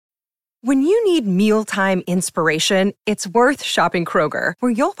When you need mealtime inspiration, it's worth shopping Kroger,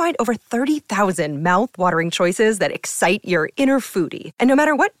 where you'll find over 30,000 mouth-watering choices that excite your inner foodie. And no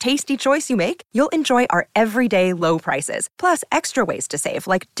matter what tasty choice you make, you'll enjoy our everyday low prices, plus extra ways to save,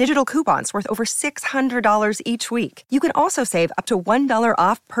 like digital coupons worth over $600 each week. You can also save up to $1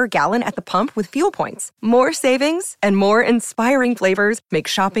 off per gallon at the pump with fuel points. More savings and more inspiring flavors make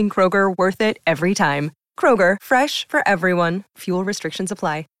shopping Kroger worth it every time. Kroger, fresh for everyone. Fuel restrictions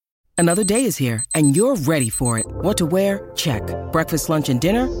apply. Another day is here, and you're ready for it. What to wear? Check. Breakfast, lunch, and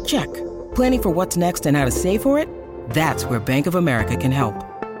dinner? Check. Planning for what's next and how to save for it? That's where Bank of America can help.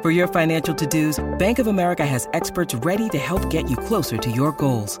 For your financial to-dos, Bank of America has experts ready to help get you closer to your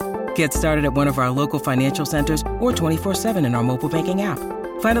goals. Get started at one of our local financial centers or 24/7 in our mobile banking app.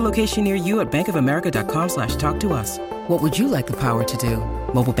 Find a location near you at bankofamerica.com/talktous. What would you like the power to do?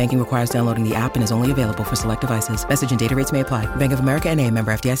 Mobile banking requires downloading the app and is only available for select devices. Message and data rates may apply. Bank of America N.A.,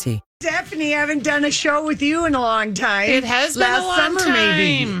 member FDIC. Stephanie, I haven't done a show with you in a long time. It has been a long time.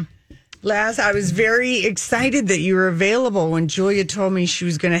 Maybe. I was very excited that you were available when Julia told me she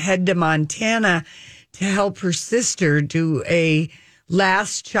was going to head to Montana to help her sister do a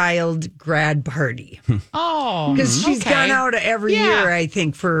last child grad party. Oh, because she's gone out every year, I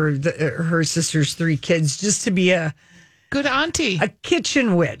think, for her sister's 3 kids, just to be a good auntie, a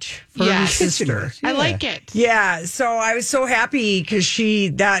kitchen witch for her sister. I like it. Yeah, so I was so happy because she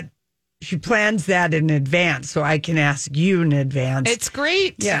plans that in advance, so I can ask you in advance. It's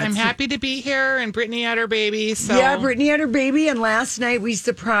great. Yeah, I'm happy to be here, and Brittany had her baby. So yeah, Brittany had her baby, and last night we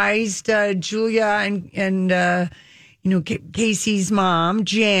surprised Julia and Casey's mom,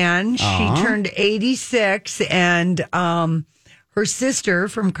 Jan. She turned 86, and her sister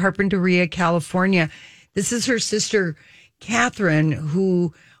from Carpinteria, California. This is her sister, Catherine,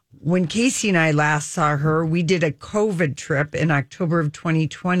 who, when Casey and I last saw her, we did a COVID trip in October of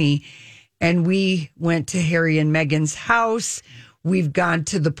 2020, and we went to Harry and Meghan's house. We've gone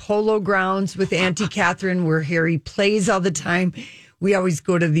to the Polo Grounds with Auntie Catherine, where Harry plays all the time. We always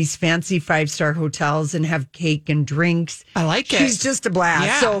go to these fancy 5-star hotels and have cake and drinks. I like it. She's just a blast.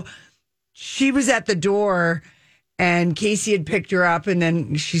 Yeah. So she was at the door, and Casey had picked her up, and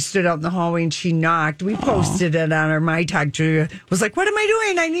then she stood out in the hallway and she knocked. We posted it on our My Talk. Julia was like, "What am I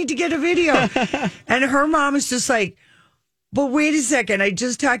doing? I need to get a video." And her mom was just like, "But wait a second. I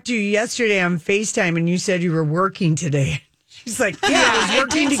just talked to you yesterday on FaceTime, and you said you were working today." She's like, "Yeah, I was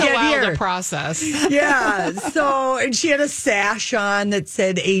working to get here." The process. Yeah. So, and she had a sash on that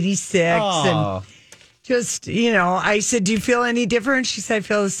said 86. And just, I said, "Do you feel any different?" She said, "I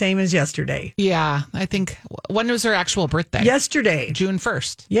feel the same as yesterday." Yeah. I think, when was her actual birthday? Yesterday. June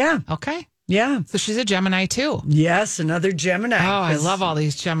 1st. Yeah. Okay. Yeah. So she's a Gemini too. Yes, another Gemini. Oh, I love all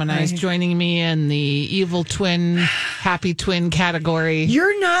these Geminis joining me in the evil twin, happy twin category.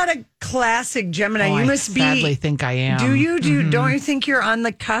 You're not a classic Gemini. You must be. I sadly think I am. Do you? Don't you think you're on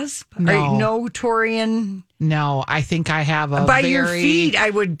the cusp? No. Are you no Taurian? No, I think I have a By your feet, I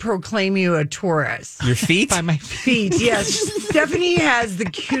would proclaim you a Taurus. Your feet? By my feet. Yes. Stephanie has the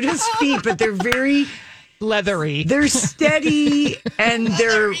cutest feet, but they're very leathery. They're steady and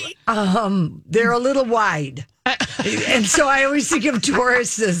they're a little wide. And so I always think of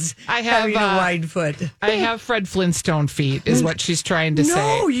Taurus as having a wide foot. I have Fred Flintstone feet, is what she's trying to say.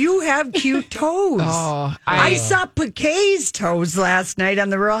 No, you have cute toes. I saw Paquet's toes last night on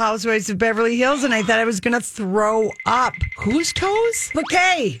the Real Housewives of Beverly Hills, and I thought I was going to throw up. Whose toes?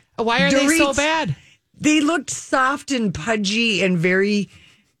 Paquet. Why are they so bad? They looked soft and pudgy and very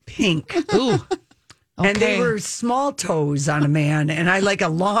pink. Ooh. Okay. And they were small toes on a man, and I like a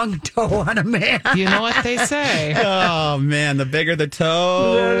long toe on a man. You know what they say. Oh, man, the bigger the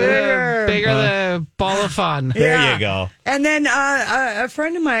toe, the bigger the ball of fun. There you go. And then a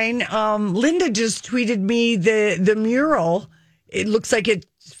friend of mine, Linda, just tweeted me the mural. It looks like it's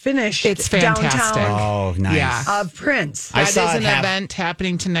finished. It's fantastic. Downtown. Oh, nice. Yeah. Of Prince. That is an event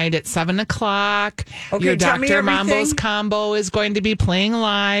happening tonight at 7:00. Okay, Your tell me Dr. everything. Mambo's Combo is going to be playing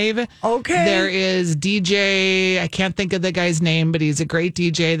live. Okay. There is DJ, I can't think of the guy's name, but he's a great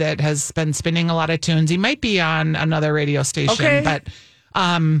DJ that has been spinning a lot of tunes. He might be on another radio station, but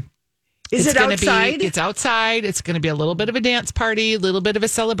is it outside? It's outside. It's going to be a little bit of a dance party, a little bit of a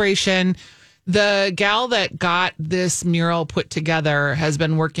celebration. The gal that got this mural put together has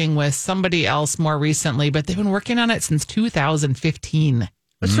been working with somebody else more recently, but they've been working on it since 2015.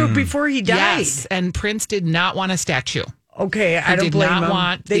 So before he died. Yes, and Prince did not want a statue. Okay, I don't blame him. Did not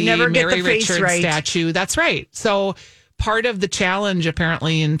want they the never get Mary the face Richards right. statue. That's right. So part of the challenge,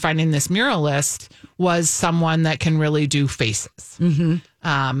 apparently, in finding this muralist was someone that can really do faces.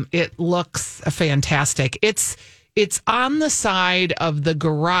 Mm-hmm. It looks fantastic. It's on the side of the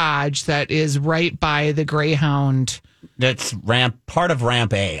garage that is right by the Greyhound. That's part of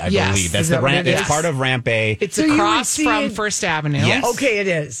ramp A, I Yes. believe. That's Is that the what ramp. it It's is? part of ramp A. It's So you would across see from it- First Avenue. Yes. Okay, it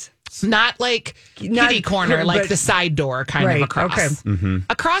is. Not like Not kitty corner, like but- the side door kind Right, of across. okay. Mm-hmm.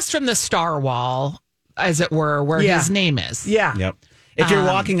 Across from the star wall, as it were, where Yeah. his name is. Yeah. Yep. If you're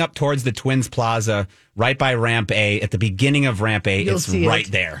walking up towards the Twins Plaza, right by ramp A, at the beginning of ramp A, You'll it's see right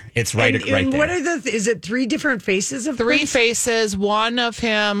it. there. It's right And there. what are is it 3 different faces of Three Prince? faces, one of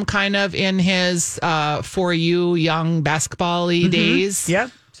him kind of in his For You young basketball-y days. Yep.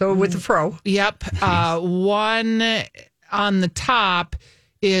 So with the fro. Yep. One on the top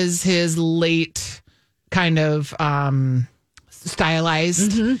is his late kind of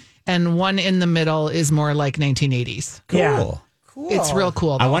stylized, and one in the middle is more like 1980s. Cool. Yeah. It's real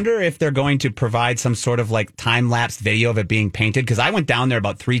cool. I though. wonder if they're going to provide some sort of like time lapse video of it being painted, because I went down there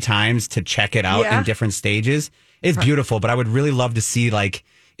about 3 times to check it out Yeah. in different stages. It's beautiful, but I would really love to see like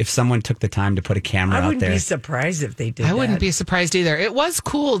if someone took the time to put a camera I out wouldn't there. be surprised if they did I wouldn't that. be surprised either. It was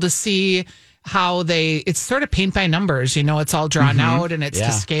cool to see how it's sort of paint by numbers. You know, it's all drawn out and it's Yeah.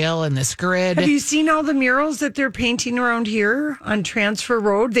 to scale in this grid. Have you seen all the murals that they're painting around here on Transfer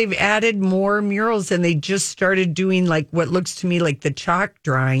Road? They've added more murals and they just started doing like what looks to me like the chalk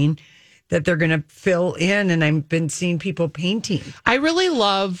drawing that they're going to fill in. And I've been seeing people painting. I really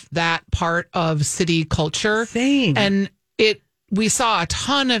love that part of city culture. Same. And we saw a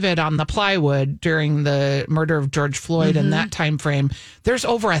ton of it on the plywood during the murder of George Floyd in that time frame. There's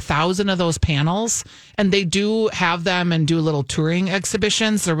over 1,000 of those panels, and they do have them and do little touring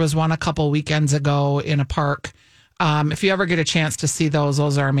exhibitions. There was one a couple weekends ago in a park. If you ever get a chance to see those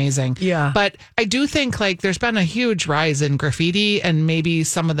are amazing. Yeah. But I do think like there's been a huge rise in graffiti, and maybe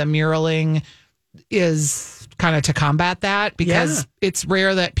some of the muraling is kind of to combat that, because it's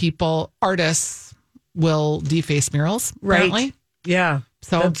rare that artists will deface murals, apparently. Right. Yeah.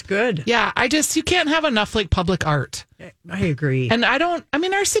 So that's good. Yeah, you can't have enough like public art. I agree. And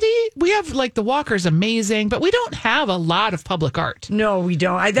our city, we have like the Walker's amazing, but we don't have a lot of public art. No, we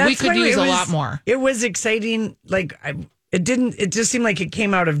don't. That's We could why use it a was- lot more. It was exciting. Like it just seemed like it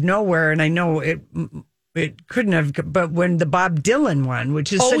came out of nowhere. And I know it couldn't have, but when the Bob Dylan one,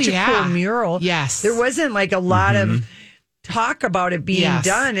 which is such a cool mural. Yes. There wasn't like a lot of talk about it being Yes.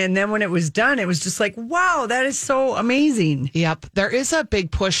 done. And then when it was done, it was just like, wow, that is so amazing. Yep. There is a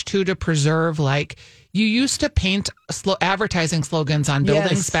big push too to preserve, like you used to paint advertising slogans on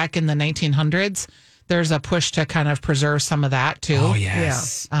buildings Yes. back in the 1900s. There's a push to kind of preserve some of that too. Oh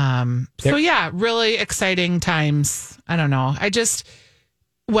yes. So yeah, really exciting times. I don't know.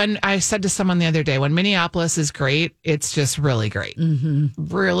 When I said to someone the other day, when Minneapolis is great, it's just really great. Mm-hmm.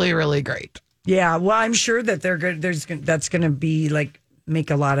 Really, really great. Yeah. Well, I'm sure that they're good. That's going to be like, make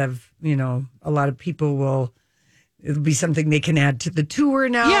a lot of people it'll be something they can add to the tour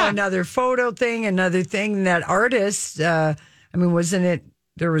now. Yeah. Another photo thing, another thing that artists, wasn't it?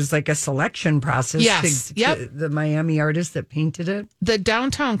 There was like a selection process. Yes. Yep. To the Miami artist that painted it. The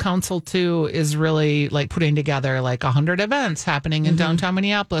downtown council too is really like putting together like 100 events happening in downtown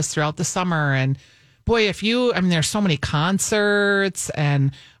Minneapolis throughout the summer. And boy, there's so many concerts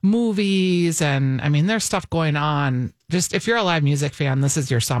and movies, and there's stuff going on. Just if you're a live music fan, this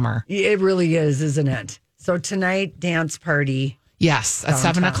is your summer. It really is, isn't it? So tonight, dance party. Yes, at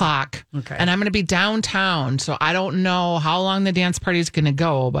Downtown. 7:00. Okay. And I'm going to be downtown, so I don't know how long the dance party is going to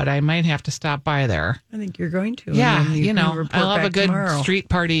go, but I might have to stop by there. I think you're going to. Yeah, And then you can report I love back a good tomorrow. street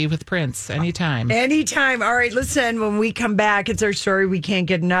party with Prince anytime. Anytime. All right, listen, when we come back, it's our story we can't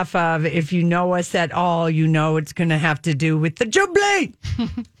get enough of. If you know us at all, you know it's going to have to do with the Jubilee.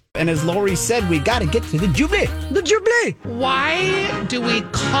 And as Lori said, we got to get to the Jubilee. The Jubilee. Why do we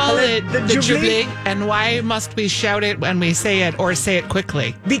call it The the Jubilee? Jubilee? And why must we shout it when we say it or say it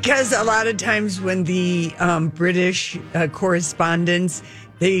quickly? Because a lot of times when the British correspondents,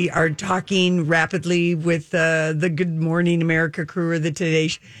 they are talking rapidly with the Good Morning America crew or the Today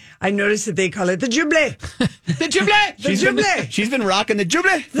Show, I noticed that they call it the Jubilee. The Jubilee! The Jubilee. She's been rocking the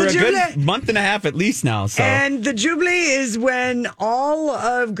Jubilee for The a Jubilee. good month and a half at least now. So And the Jubilee is when all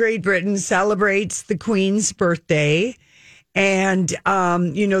of Great Britain celebrates the Queen's birthday. And,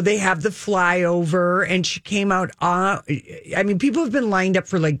 they have the flyover, and she came out. People have been lined up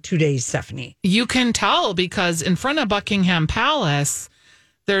for like 2 days, Stephanie. You can tell because in front of Buckingham Palace,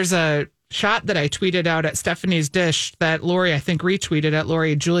 there's a shot that I tweeted out at Stephanie's Dish that Lori, I think, retweeted at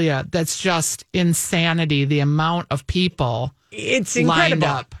Lori Julia. That's just insanity. The amount of people. It's lined incredible.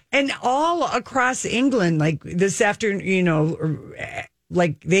 up. And all across England, like this afternoon,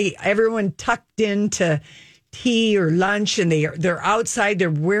 everyone tucked into tea or lunch, and they're outside, they're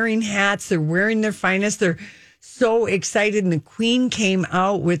wearing hats, they're wearing their finest, they're so excited. And the Queen came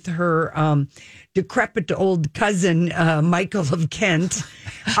out with her decrepit old cousin, Michael of Kent.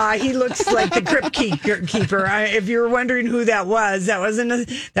 He looks like the crypt keeper. If you were wondering who that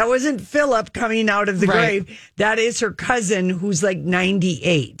wasn't Philip coming out of the grave. That is her cousin, who's like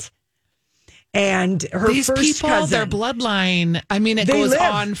 98. And These first people, cousin, their bloodline, I mean, it goes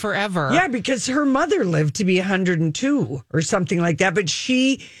on forever. Yeah, because her mother lived to be 102 or something like that. But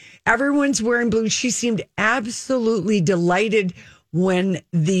everyone's wearing blue. She seemed absolutely delighted when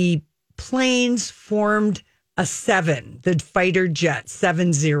the planes formed a 7, the fighter jet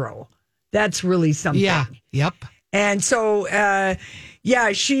 70. That's really something. Yeah. Yep. And so,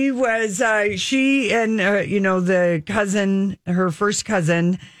 she was, she and, the cousin, her first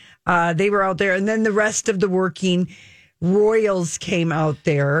cousin, they were out there. And then the rest of the working royals came out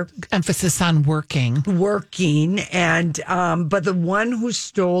there. Emphasis on working. And, but the one who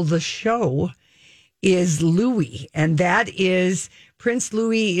stole the show is Louis. And that is, Prince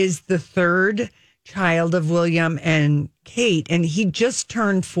Louis is the third child of William and Kate. And he just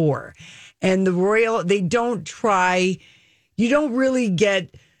turned 4. And you don't really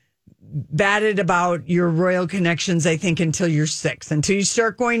get batted about your royal connections, I think, until you're 6, until you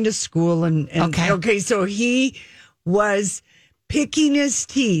start going to school. Okay, so he was picking his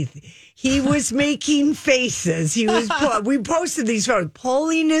teeth. He was making faces. We posted these photos,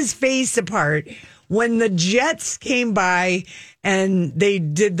 pulling his face apart when the jets came by and they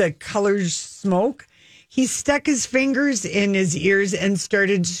did the colors smoke. He stuck his fingers in his ears and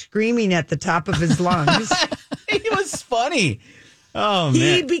started screaming at the top of his lungs. It was funny. Oh, man.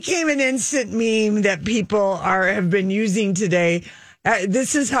 He became an instant meme that people have been using today.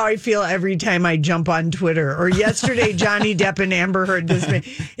 This is how I feel every time I jump on Twitter. Or yesterday, Johnny Depp and Amber Heard.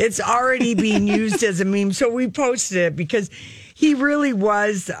 It's already being used as a meme. So we posted it because he really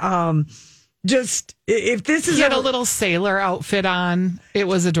was if this is he had a little sailor outfit on. It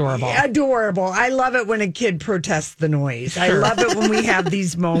was adorable. Adorable. I love it when a kid protests the noise. Sure. I love it when we have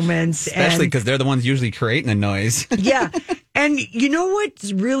these moments. Especially because they're the ones usually creating the noise. Yeah. And you know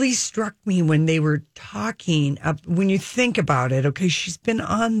what really struck me when they were talking, when you think about it, okay, she's been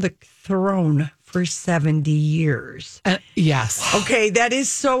on the throne for 70 years. Yes. Okay, that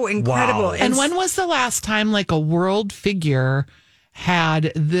is so incredible. Wow. And when was the last time like a world figure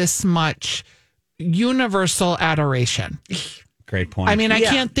had this much universal adoration? Great point. I mean, I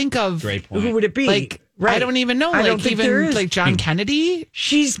can't think of great point. Who would it be? Like, right. I don't even know. I don't think there is. Like John Kennedy.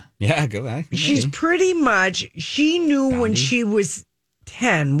 Go back. She's pretty much. She knew Gandhi. When she was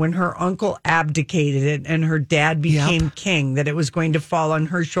 10, when her uncle abdicated it and her dad became king, that it was going to fall on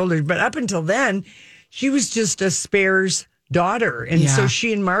her shoulders. But up until then, she was just a spare's daughter, and so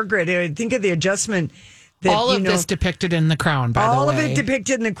she and Margaret. Think of the adjustment. All of this depicted in The Crown, by the way. All of it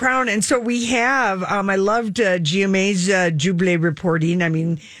depicted in The Crown. And so we have, I loved GMA's Jubilee reporting. I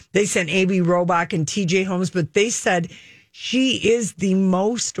mean, they sent A.B. Robach and T.J. Holmes, but they said she is the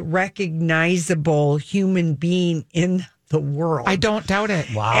most recognizable human being in the world. I don't doubt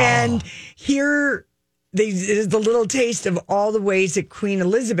it. Wow. And here is the little taste of all the ways that Queen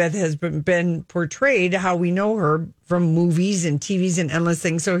Elizabeth has been portrayed, how we know her from movies and TVs and endless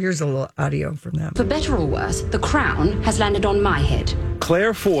things. So here's a little audio from that. For better or worse, the crown has landed on my head.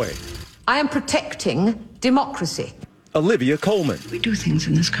 Claire Foy. I am protecting democracy. Olivia Colman. We do things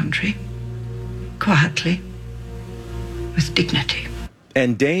in this country quietly, with dignity.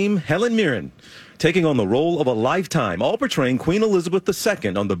 And Dame Helen Mirren, taking on the role of a lifetime, all portraying Queen Elizabeth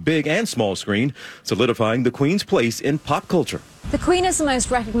II on the big and small screen, solidifying the Queen's place in pop culture. The Queen is the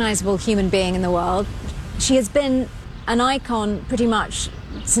most recognizable human being in the world. She has been an icon pretty much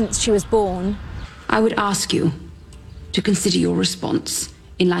since she was born. I would ask you to consider your response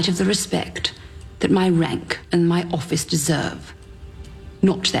in light of the respect that my rank and my office deserve,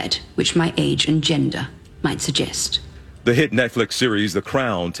 not that which my age and gender might suggest. The hit Netflix series The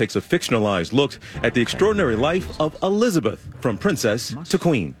Crown takes a fictionalized look at the extraordinary life of Elizabeth, from princess to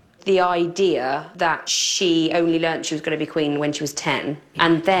queen. The idea that she only learnt she was going to be queen when she was 10,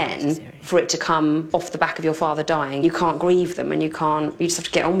 and then for it to come off the back of your father dying, you can't grieve them and you just have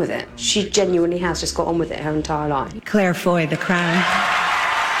to get on with it. She genuinely has just got on with it her entire life. Claire Foy, The Crown.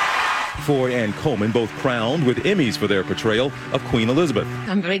 Foy and Coleman both crowned with Emmys for their portrayal of Queen Elizabeth.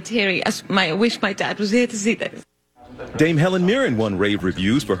 I'm very teary. I wish my dad was here to see this. Dame Helen Mirren won rave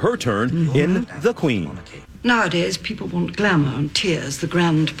reviews for her turn in The Queen. Nowadays, people want glamour and tears, the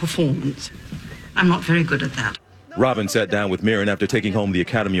grand performance. I'm not very good at that. Robin sat down with Mirren after taking home the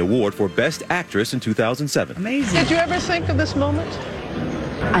Academy Award for Best Actress in 2007. Amazing. Did you ever think of this moment?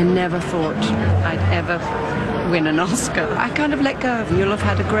 I never thought I'd ever win an Oscar. I kind of let go of you. You'll have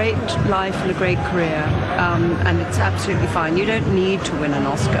had a great life and a great career, and it's absolutely fine. You don't need to win an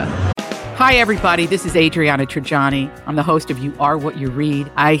Oscar. Hi, everybody. This is Adriana Trajani. I'm the host of You Are What You Read.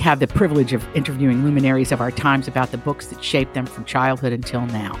 I have the privilege of interviewing luminaries of our times about the books that shaped them from childhood until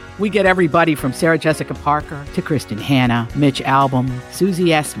now. We get everybody from Sarah Jessica Parker to Kristen Hanna, Mitch Albom, Susie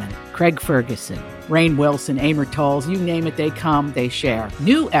Essman, Craig Ferguson, Rainn Wilson, Amor Tolls, you name it, they come, they share.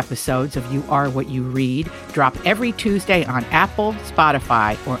 New episodes of You Are What You Read drop every Tuesday on Apple,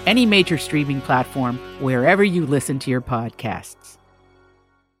 Spotify, or any major streaming platform wherever you listen to your podcasts.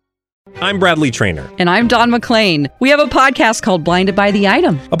 I'm Bradley Trainer. And I'm Don McClain. We have a podcast called Blinded by the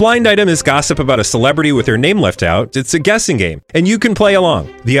Item. A blind item is gossip about a celebrity with their name left out. It's a guessing game, and you can play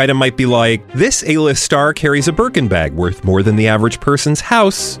along. The item might be like, this A-list star carries a Birkin bag worth more than the average person's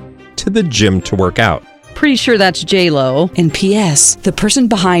house to the gym to work out. Pretty sure that's J-Lo. And P.S. the person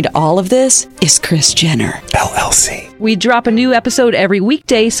behind all of this is Kris Jenner, LLC. We drop a new episode every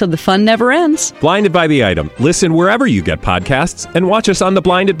weekday so the fun never ends. Blinded by the Item. Listen wherever you get podcasts and watch us on the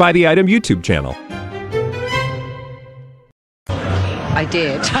Blinded by the Item YouTube channel. I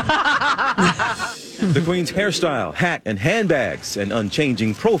did. The Queen's hairstyle, hat, and handbags, an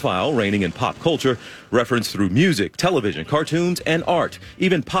unchanging profile reigning in pop culture, referenced through music, television, cartoons, and art.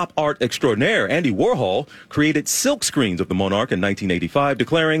 Even pop art extraordinaire Andy Warhol created silk screens of the monarch in 1985,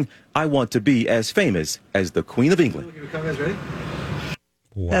 declaring, "I want to be as famous as the Queen of England."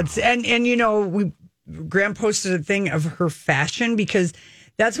 Wow. That's and you know, Graham posted a thing of her fashion, because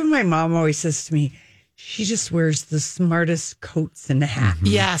that's what my mom always says to me. She just wears the smartest coats and hats.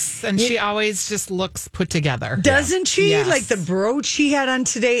 Yes, and she always just looks put together. Doesn't she? Yes. Like the brooch she had on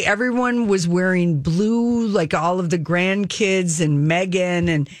today, everyone was wearing blue, like all of the grandkids and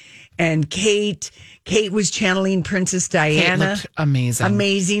Meghan and Kate. Kate was channeling Princess Diana. Kate looked amazing.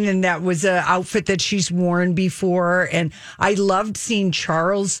 Amazing, and that was an outfit that she's worn before. And I loved seeing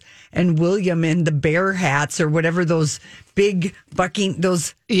Charles and William in the bear hats or whatever those big bucking,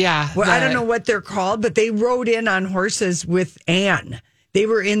 those... Yeah. Well, I don't know what they're called, but they rode in on horses with Anne. They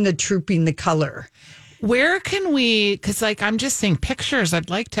were in the Trooping the Color. Where can we, because I'm just seeing pictures. I'd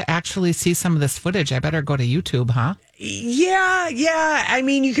like to actually see some of this footage. I better go to YouTube, huh? Yeah. I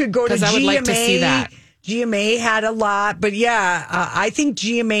mean, you could go to GMA. I would like to see that. GMA had a lot, but I think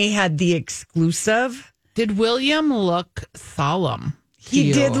GMA had the exclusive. Did William look solemn?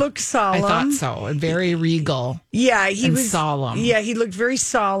 He did look solemn. I thought so. Very regal. Yeah, he was solemn. Yeah, he looked very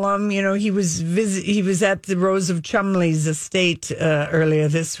solemn. You know, he was at the Rose of Cholmondeley's estate earlier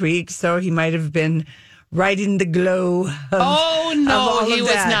this week, so he might have been right in the glow. He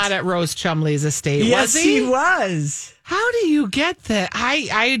was not at Rose Cholmondeley's estate. Yes, was he? He was. How do you get that?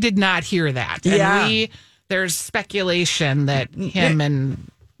 I did not hear that. And there's speculation that him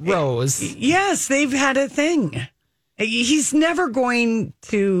and Rose. Yes, they've had a thing. He's never going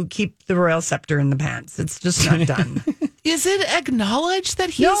to keep the royal scepter in the pants. It's just not done. Is it acknowledged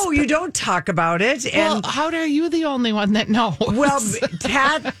that he's... No, you don't talk about it. Well, and how are you the only one that knows? Well, there's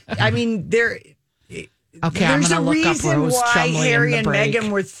a reason why Harry and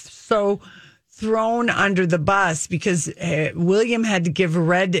Meghan were so thrown under the bus, because William had to give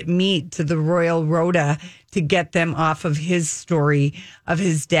red meat to the royal rota to get them off of his story of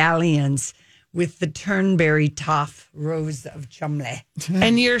his dalliance with the Turnberry Toff Rose of Cholmondeley.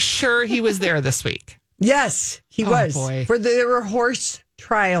 And you're sure he was there this week? Yes, he was. Boy. There were horse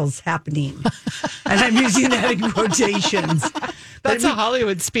trials happening. And I'm using that in quotations. That's a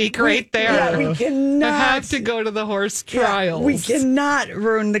Hollywood speak right there. Yeah, we cannot. I have to go to the horse trials. We cannot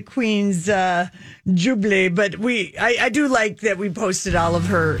ruin the Queen's jubilee, but I do like that we posted all of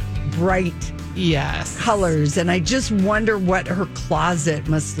her bright colors, and I just wonder what her closet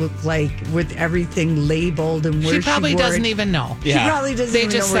must look like with everything labeled and where she probably doesn't even know. She probably doesn't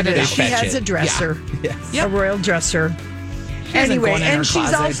even know where it is. She has a dresser, a royal dresser. Anyway, and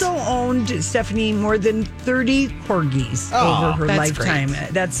she's also owned, Stephanie, more than 30 corgis over her lifetime. Great.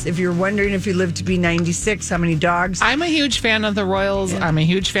 That's, if you're wondering if you live to be 96, how many dogs. I'm a huge fan of the royals. I'm a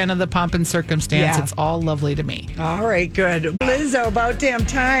huge fan of the pomp and circumstance. It's all lovely to me. All right, good. Lizzo, about damn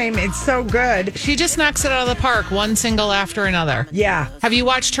time. It's so good. She just knocks it out of the park, one single after another. Yeah. Have you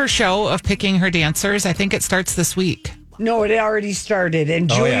watched her show of picking her dancers? I think it starts this week. No, it already started. And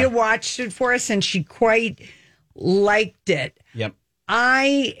Julia watched it for us, and she quite liked it. Yep.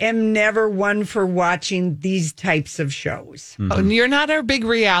 I am never one for watching these types of shows. Oh, you're not a big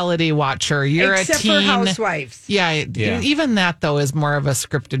reality watcher. You're Except a teen. for Housewives. Yeah, even that though is more of a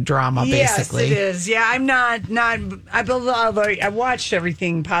scripted drama, basically. Yes, it is. Yeah, I'm not. I watched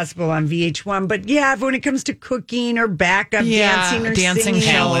everything possible on VH1, but yeah, when it comes to cooking or backup dancing or dancing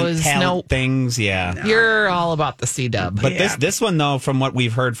singing, talent things, You're all about the C-dub. But this one though, from what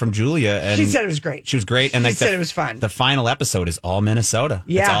we've heard from Julia, and she said it was great. She was great, and she said it was fun. The final episode is all Minnesota.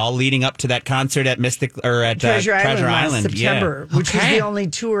 Yeah, it's all leading up to that concert at Treasure Island last September, which was the only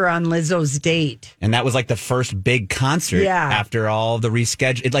tour on Lizzo's date. And that was like the first big concert after all the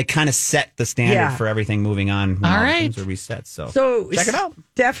reschedule. It like kind of set the standard for everything moving on. When all things were reset. So check it out.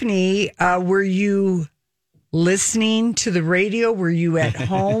 Stephanie, were you listening to the radio? Were you at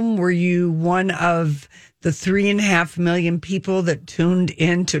home? Were you one of the 3.5 million people that tuned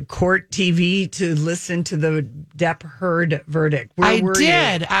into Court TV to listen to the Depp Heard verdict? I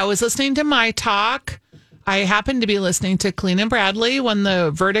did. I was listening to My Talk. I happened to be listening to Colleen and Bradley when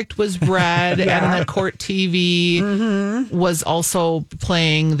the verdict was read, and the Court TV was also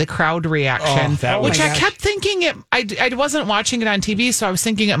playing the crowd reaction, which I kept thinking I wasn't watching it on TV, so I was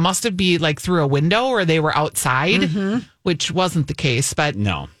thinking it must have been like through a window or they were outside, which wasn't the case. But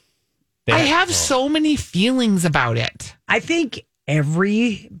no, I have so many feelings about it. I think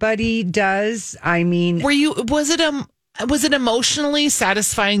everybody does. I mean, was it emotionally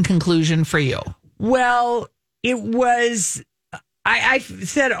satisfying conclusion for you? Well, it was. I've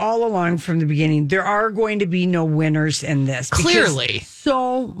said all along from the beginning, there are going to be no winners in this. Clearly.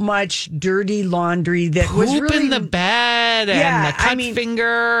 So much dirty laundry that was really in the bed and the cut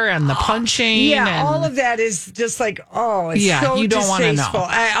finger and the punching. Yeah, and all of that is just like, it's so you don't want to know.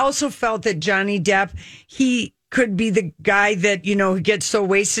 I also felt that Johnny Depp, he could be the guy that, gets so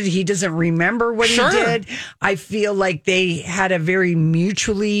wasted he doesn't remember what he did. I feel like they had a very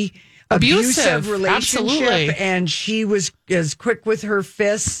mutually abusive relationship, absolutely. And she was as quick with her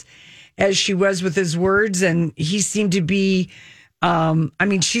fists as she was with his words, and he seemed to be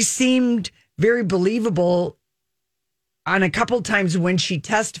she seemed very believable on a couple times when she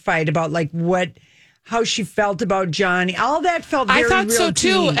testified about how she felt about Johnny. All that felt very real. I thought so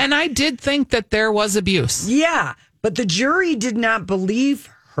too, and I did think that there was abuse. Yeah, but the jury did not believe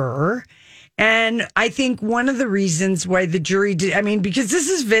her. And I think one of the reasons why the jury did, because this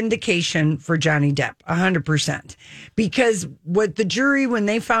is vindication for Johnny Depp, 100%. Because what the jury, when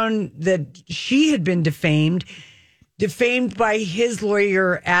they found that she had been defamed by his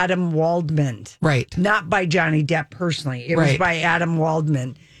lawyer, Adam Waldman. Right. Not by Johnny Depp personally. It was by Adam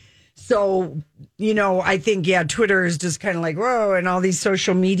Waldman. So, I think, Twitter is just kind of like, whoa, and all these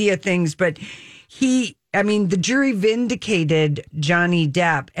social media things. But the jury vindicated Johnny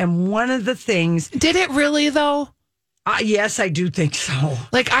Depp. And one of the things... Did it really, though? Yes, I do think so.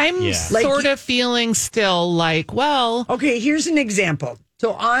 I'm sort of feeling still like, well... Okay, here's an example.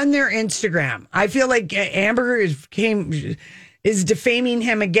 So on their Instagram, I feel like Amber is defaming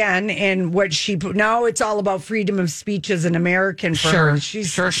him again. And what she put... Now it's all about freedom of speech as an American for her.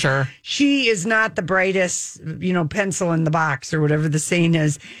 Sure. She is not the brightest, pencil in the box or whatever the saying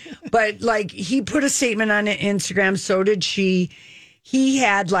is. But he put a statement on Instagram. So did she. He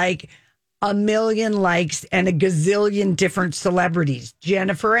had 1 million likes and a gazillion different celebrities.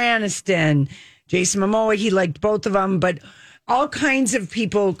 Jennifer Aniston, Jason Momoa. He liked both of them, but all kinds of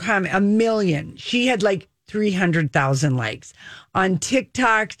people come. 1 million. She had 300,000 likes. On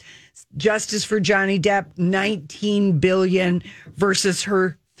TikTok, Justice for Johnny Depp, 19 billion versus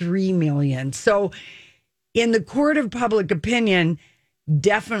her 3 million. So in the court of public opinion,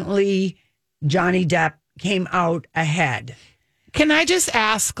 definitely Johnny Depp came out ahead. Can I just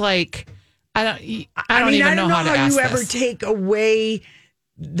ask, I don't even know how to ask you this. ever take away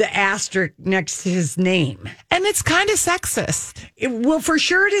the asterisk next to his name. And it's kind of sexist. Well, for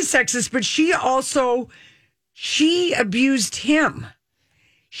sure it is sexist, but she abused him.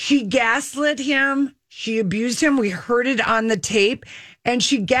 She gaslit him. She abused him. We heard it on the tape. And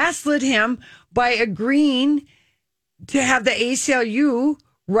she gaslit him by agreeing to have the ACLU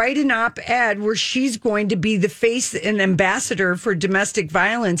write an op-ed where she's going to be the face and ambassador for domestic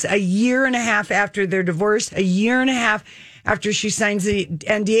violence a year and a half after their divorce, a year and a half after she signs the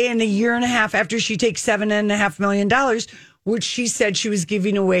NDA, and a year and a half after she takes $7.5 million, which she said she was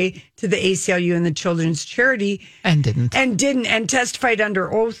giving away to the ACLU and the Children's Charity. And didn't. And testified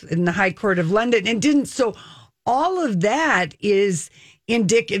under oath in the High Court of London and didn't. So all of that is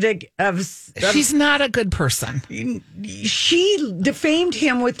indicative of she's not a good person. She defamed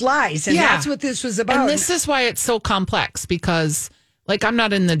him with lies, and that's what this was about. And this is why it's so complex, because I'm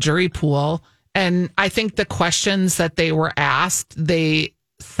not in the jury pool, And I think the questions that they were asked, they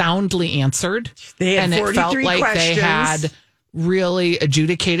soundly answered. They had and it felt like questions. They had really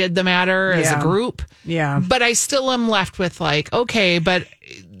adjudicated the matter as a group. Yeah. But I still am left with like, okay, but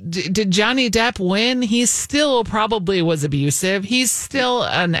did Johnny Depp win? He still probably was abusive. He's still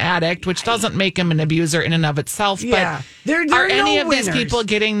an addict, which doesn't make him an abuser in and of itself. Yeah. But are any of these people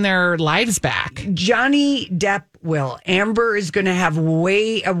getting their lives back? Johnny Depp will. Amber is going to have a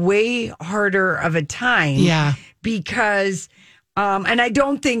way harder of a time. Yeah. Because... and I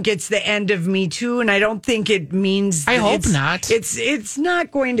don't think it's the end of Me Too, and I don't think it means... I hope not. It's not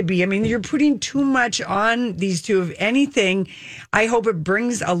going to be. I mean, you're putting too much on these two. If anything, I hope it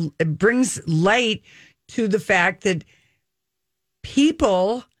brings light to the fact that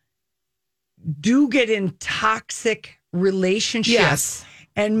people do get in toxic relationships. Yes.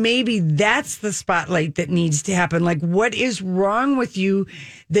 And maybe that's the spotlight that needs to happen. Like, what is wrong with you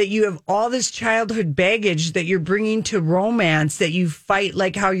that you have all this childhood baggage that you're bringing to romance, that you fight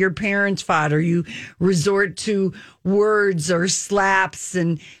like how your parents fought, or you resort to words or slaps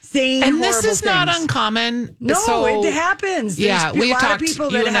and saying and horrible this is things. Not uncommon. No, so, it happens. Yeah, There's we've a lot talked. of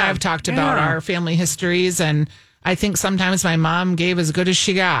people You that and I have talked about our family histories, and I think sometimes my mom gave as good as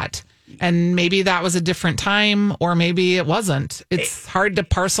she got. And maybe that was a different time, or maybe it wasn't. It's hard to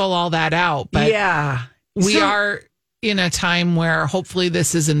parcel all that out. But yeah, we are in a time where hopefully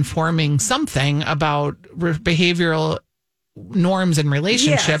this is informing something about behavioral norms and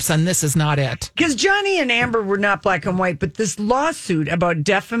relationships, yes. And this is not it. Because Johnny and Amber were not black and white, but this lawsuit about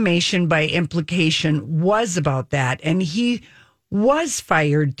defamation by implication was about that. And he was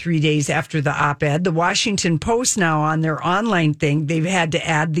fired 3 days after the op-ed. The Washington Post now on their online thing, they've had to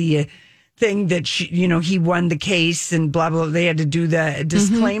add the thing that he won the case and blah, blah. They had to do the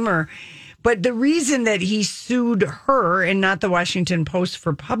disclaimer. Mm-hmm. But the reason that he sued her and not the Washington Post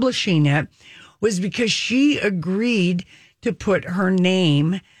for publishing it was because she agreed to put her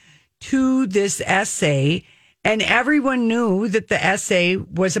name to this essay. And everyone knew that the essay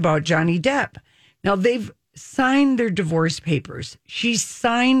was about Johnny Depp. Now, they've signed their divorce papers. She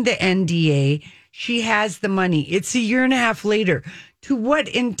signed the NDA. She has the money. It's a year and a half later. To what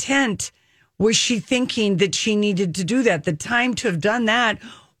intent was she thinking that she needed to do that? The time to have done that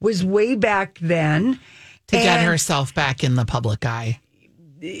was way back then. To get herself back in the public eye.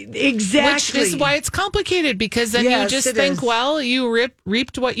 Exactly. Which is why it's complicated, because then you just think, well, you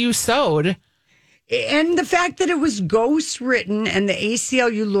reaped what you sowed. And the fact that it was ghost written and the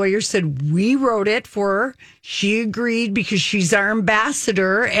ACLU lawyer said, we wrote it for her. She agreed because she's our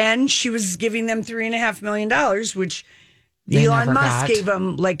ambassador, and she was giving them $3.5 million, which they Elon Musk gave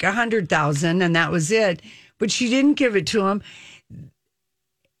him like $100,000, and that was it. But she didn't give it to him.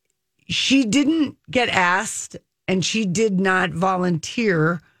 She didn't get asked, and she did not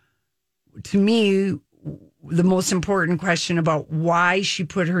volunteer. To me, the most important question about why she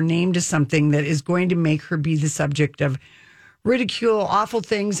put her name to something that is going to make her be the subject of ridicule, awful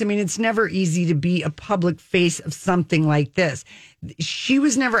things. I mean, it's never easy to be a public face of something like this. She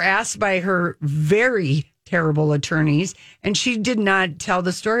was never asked by her very terrible attorneys, and she did not tell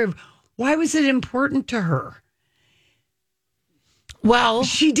the story of why was it important to her. Well,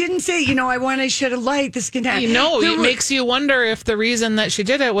 she didn't say, I want to shed a light. This can happen. It makes you wonder if the reason that she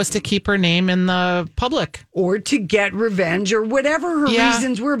did it was to keep her name in the public. Or to get revenge or whatever her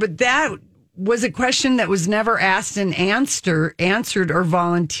reasons were. But that was a question that was never asked and answered or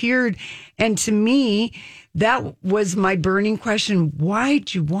volunteered. And to me, that was my burning question.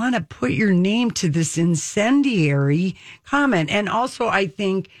 Why'd you want to put your name to this incendiary comment? And also, I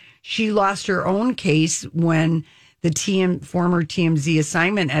think she lost her own case when the former TMZ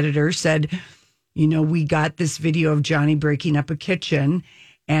assignment editor said, we got this video of Johnny breaking up a kitchen,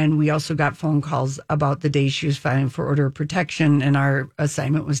 and we also got phone calls about the day she was filing for order of protection, and our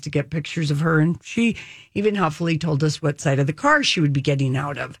assignment was to get pictures of her, and she even helpfully told us what side of the car she would be getting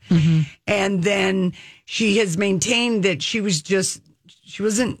out of. Mm-hmm. And then she has maintained that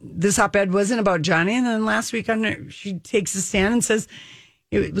this op-ed wasn't about Johnny, and then last week she takes a stand and says,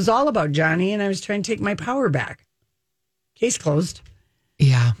 it was all about Johnny, and I was trying to take my power back. Case closed.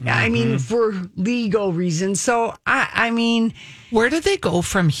 Yeah. I mean, for legal reasons. So, I mean... Where do they go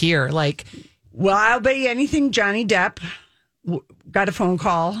from here? Well, I'll bet you anything Johnny Depp got a phone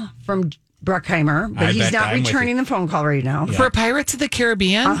call from Bruckheimer, but he's not returning the phone call right now. Yeah. For Pirates of the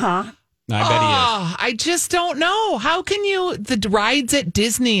Caribbean? Uh-huh. I bet he is. I just don't know. How can you... The rides at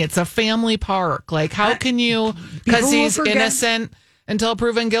Disney, it's a family park. How can you... Because he's innocent... Until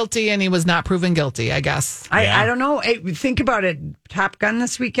proven guilty, and he was not proven guilty, I guess. I don't know. Hey, think about it. Top Gun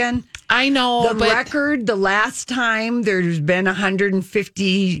this weekend. I know. The record, the last time there's been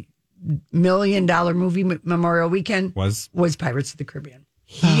 150 million movie Memorial Weekend was Pirates of the Caribbean.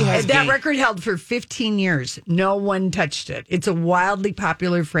 That record held for 15 years. No one touched it. It's a wildly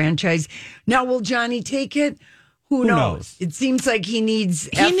popular franchise. Now, will Johnny take it? Who knows? It seems like he needs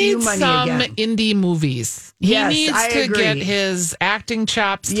money some again. Indie movies. He needs to get his acting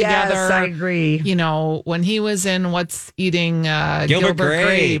chops together. Yes, I agree. You know, when he was in What's Eating Gilbert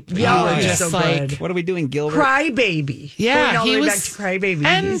Grape. Just so like, good. What are we doing, Gilbert? Crybaby. Yeah, he was back to Crybaby.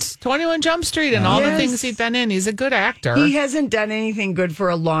 And 21 Jump Street and all the things he's been in. He's a good actor. He hasn't done anything good for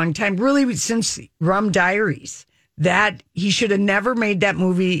a long time, really, since Rum Diaries. That he should have never made that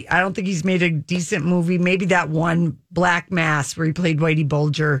movie. I don't think he's made a decent movie. Maybe that one Black Mass where he played Whitey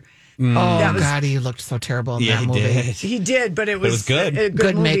Bulger. God, he looked so terrible in that movie. He did, but it was good. A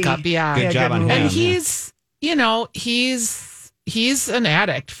good makeup. Yeah, good job on him. And he's an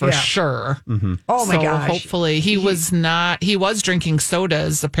addict for sure. Mm-hmm. Oh my gosh! Hopefully, he was not. He was drinking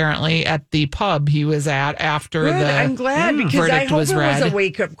sodas apparently at the pub he was at after I'm glad because I hope was it read. was a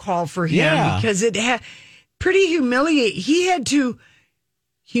wake up call for him because it had. Pretty humiliate. He had to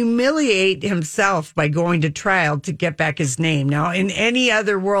humiliate himself by going to trial to get back his name. Now, in any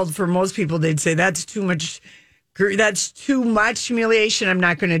other world, for most people, they'd say that's too much. That's too much humiliation. I'm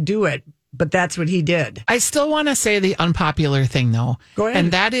not going to do it. But that's what he did. I still want to say the unpopular thing, though. Go ahead.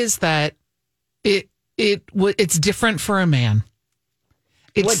 And that is that it's different for a man.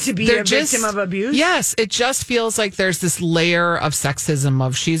 To be a victim of abuse? Yes, it just feels like there's this layer of sexism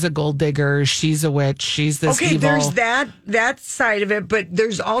of she's a gold digger, she's a witch, she's this evil. There's that side of it, but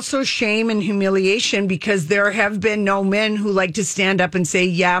there's also shame and humiliation because there have been no men who like to stand up and say,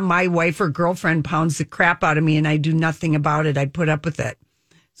 yeah, my wife or girlfriend pounds the crap out of me and I do nothing about it. I put up with it.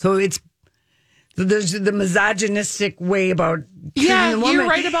 So there's the misogynistic way about treating the woman. You're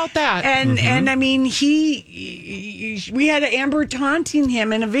right about that. And I mean, we had Amber taunting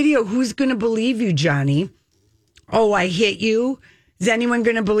him in a video. Who's going to believe you, Johnny? Oh, I hit you. Is anyone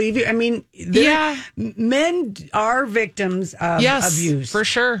going to believe you? I mean, men are victims of abuse. For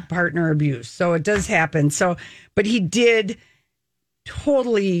sure. Partner abuse. So it does happen. But he did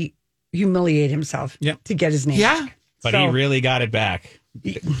totally humiliate himself to get his name back. But he really got it back.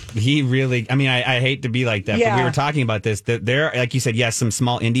 He really, I mean, I hate to be like that, but we were talking about this. That there, like you said, yes, some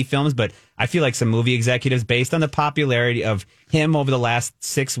small indie films, but I feel like some movie executives, based on the popularity of him over the last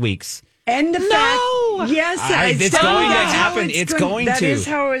 6 weeks. And the fact, yes, it's going to happen. It's going to. That is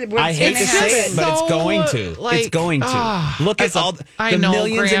how it works. I hate to say it, but it's going to. It's going to. Look at all the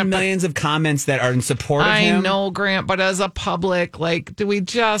millions and millions of comments that are in support of him. I know, Grant, but as a public, do we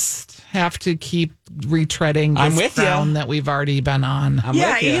just have to keep retreading this ground that we've already been on?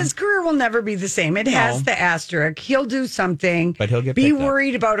 His career will never be the same. It has the asterisk. He'll do something, but he'll get be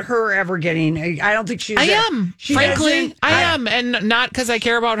worried about her ever getting. I don't think she's. I am, and not because I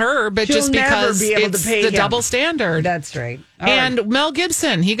care about her, but just because it's the double standard. That's right. And Mel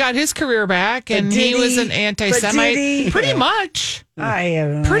Gibson, he got his career back, and he was an anti-Semite. Pretty much.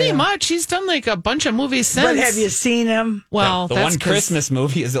 Pretty much. He's done a bunch of movies since. But have you seen him? Well, the one Christmas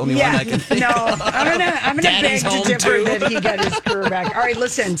movie is the only one I can think of. I'm gonna beg to differ that he got his career back. All right,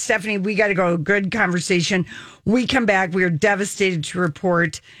 listen, Stephanie, we got to go. Good conversation. We come back. We are devastated to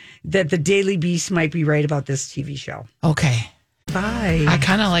report that the Daily Beast might be right about this TV show. Okay. Bye. I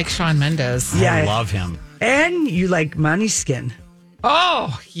kind of like Shawn Mendes. Yeah, I love him. And you like Måneskin.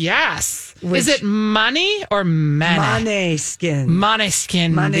 Oh, yes. Is it money or Mane? Måneskin.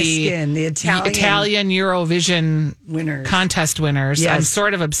 Måneskin, the Italian Eurovision winners. Contest winners. Yes. I'm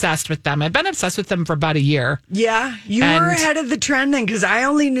sort of obsessed with them. I've been obsessed with them for about a year. Yeah, you were ahead of the trend then, because I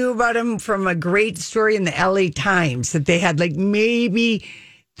only knew about them from a great story in the LA Times that they had maybe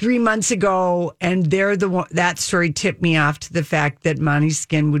 3 months ago, and they're the one, that story tipped me off to the fact that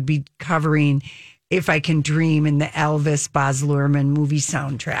Måneskin would be covering If I Can Dream in the Elvis Baz Luhrmann movie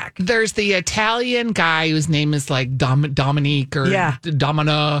soundtrack. There's the Italian guy whose name is Dominique or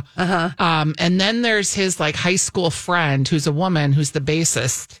Domina. And then there's his high school friend who's a woman who's the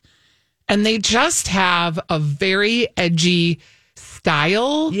bassist. And they just have a very edgy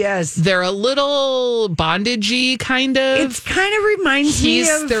style. Yes. They're a little bondagey kind of. It kind of reminds me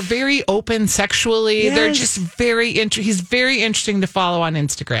of... They're very open sexually. Yes. They're just he's very interesting to follow on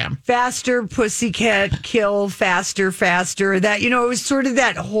Instagram. Faster Pussycat Kill, faster. That, it was sort of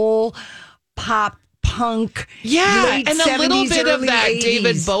that whole pop punk. Yeah. Late and 70s, a little bit of that 80s.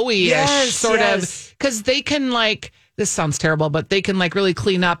 David Bowie-ish sort of. Because they can this sounds terrible, but they can really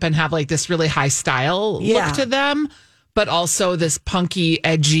clean up and have this really high style look to them. But also this punky,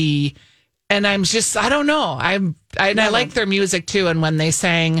 edgy, and I'm just, I don't know. I like their music too. And when they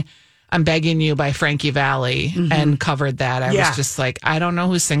sang I'm Begging You by Frankie Valli and covered that. I was just like, I don't know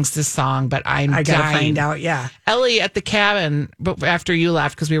who sings this song, but I gotta find out. Yeah. Ellie at the cabin, but after you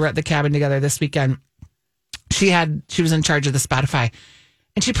left, because we were at the cabin together this weekend, she was in charge of the Spotify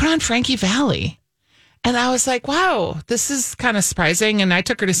and she put on Frankie Valli. And I was like, wow, this is kind of surprising. And I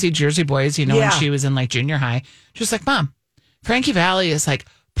took her to see Jersey Boys, when she was in like junior high. She was like, Mom, Frankie Valli is like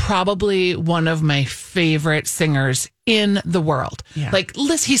probably one of my favorite singers in the world. Yeah. Like,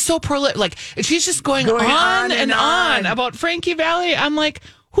 listen, he's so prolific. Like, she's just going on and on about Frankie Valli. I'm like,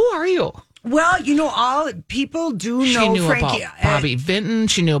 who are you? Well, all people do know. She knew Frankie, about Bobby Vinton.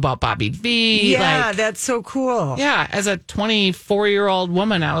 She knew about Bobby V. Yeah, that's so cool. Yeah, as a 24-year-old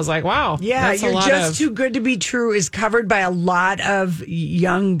woman, I was like, wow. Yeah, that's You're Just Too Good to Be True is covered by a lot of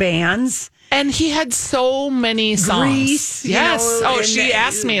young bands. And he had so many songs. Grease, yes. She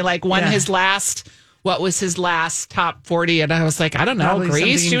asked me what was his last top 40? And I was like, I don't know, Probably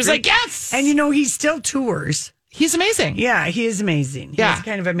Grease. She was Grease. like, yes. And he still tours. He's amazing. Yeah, he is amazing. Yeah. He's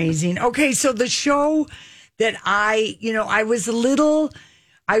kind of amazing. Okay, so the show that I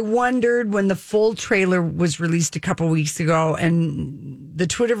wondered when the full trailer was released a couple weeks ago and the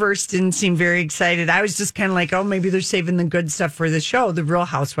Twitterverse didn't seem very excited. I was just kind of like, oh, maybe they're saving the good stuff for the show, The Real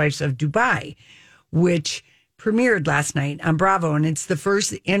Housewives of Dubai, which premiered last night on Bravo. And it's the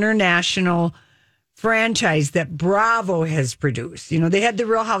first international franchise that Bravo has produced. They had the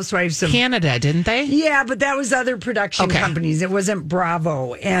Real Housewives of Canada, didn't they? Yeah, but that was other production companies. It wasn't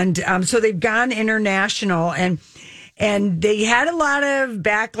Bravo. And so they've gone international and they had a lot of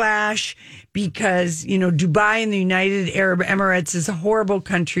backlash because, Dubai and the United Arab Emirates is a horrible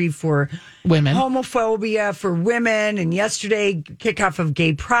country for women, homophobia for women. And yesterday, kickoff of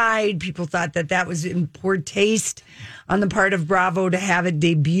Gay Pride, people thought that was in poor taste on the part of Bravo to have it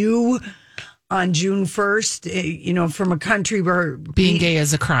debut on June 1st, from a country where being gay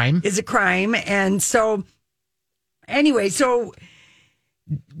is a crime. And so, anyway,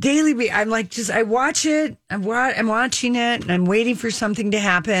 Daily, I'm like, I watch it. I'm watching it and I'm waiting for something to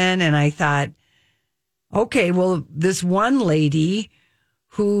happen. And I thought, okay, well, this one lady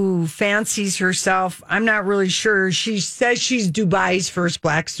who fancies herself, I'm not really sure. She says she's Dubai's first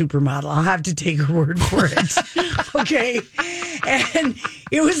black supermodel. I'll have to take her word for it. Okay. And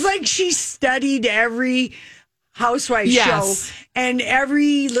it was like she studied every housewife show and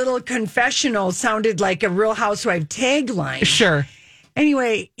every little confessional sounded like a Real Housewife tagline. Sure.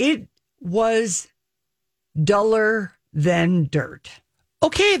 Anyway, it was duller than dirt.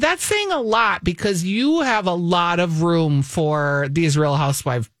 Okay, that's saying a lot because you have a lot of room for these Real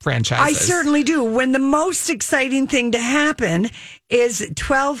Housewife franchises. I certainly do. When the most exciting thing to happen is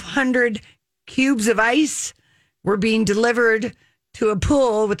 1,200 cubes of ice were being delivered to a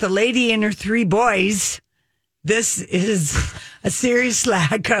pool with a lady and her 3 boys. This is a serious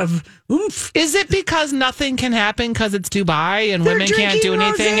lack of oomph. Is it because nothing can happen because it's Dubai and women can't do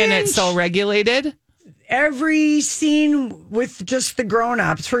anything and it's so regulated? Every scene with just the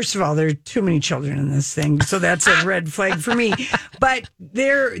grown-ups. First of all, there are too many children in this thing, so that's a red flag for me. But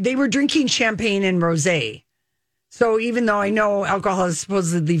they were drinking champagne and rosé. So even though I know alcohol is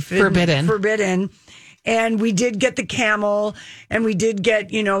supposedly forbidden, and we did get the camel, and we did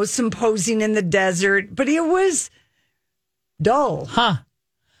get, some posing in the desert, but it was dull. Huh.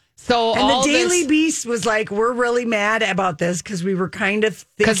 So and the Daily Beast was like, we're really mad about this because we were kind of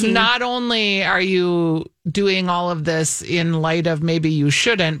thinking. Because not only are you doing all of this in light of maybe you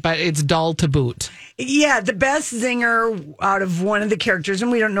shouldn't, but it's dull to boot. Yeah, the best zinger out of one of the characters,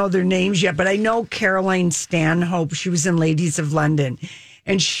 and we don't know their names yet, but I know Caroline Stanhope. She was in Ladies of London,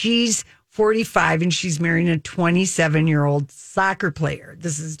 and she's 45, and she's marrying a 27-year-old soccer player.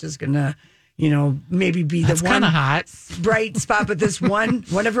 This is just going to... maybe be That's the one hot. bright spot. But this one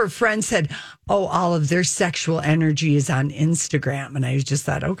of her friends said, oh, all of their sexual energy is on Instagram. And I just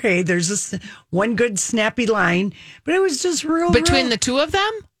thought, okay, there's one good snappy line, but it was just Between the two of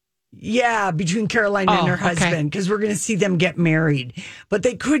them? Yeah, between Caroline and her husband, because we're going to see them get married. But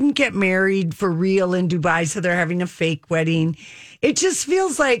they couldn't get married for real in Dubai, so they're having a fake wedding. It just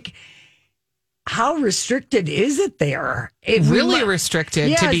feels like... How restricted is it there? Really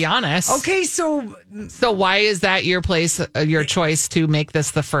restricted, to be honest. Okay, so why is that your choice to make this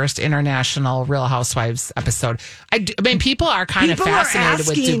the first international Real Housewives episode? I mean, people are kind of fascinated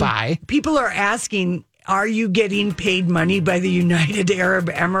with Dubai. People are asking, are you getting paid money by the United Arab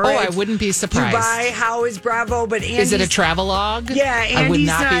Emirates? Oh, I wouldn't be surprised. Dubai, how is Bravo? But is it a travelogue? Yeah, Andy's I would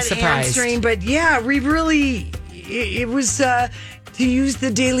not be surprised. Answering, but yeah, we really, it was... to use the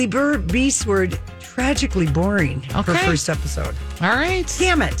Daily Beast word, tragically boring for first episode. All right.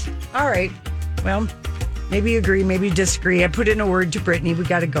 Damn it. All right. Well, Maybe you agree, maybe you disagree. I put in a word to Brittany. We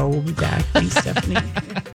got to go. We'll be back. Thanks, Stephanie.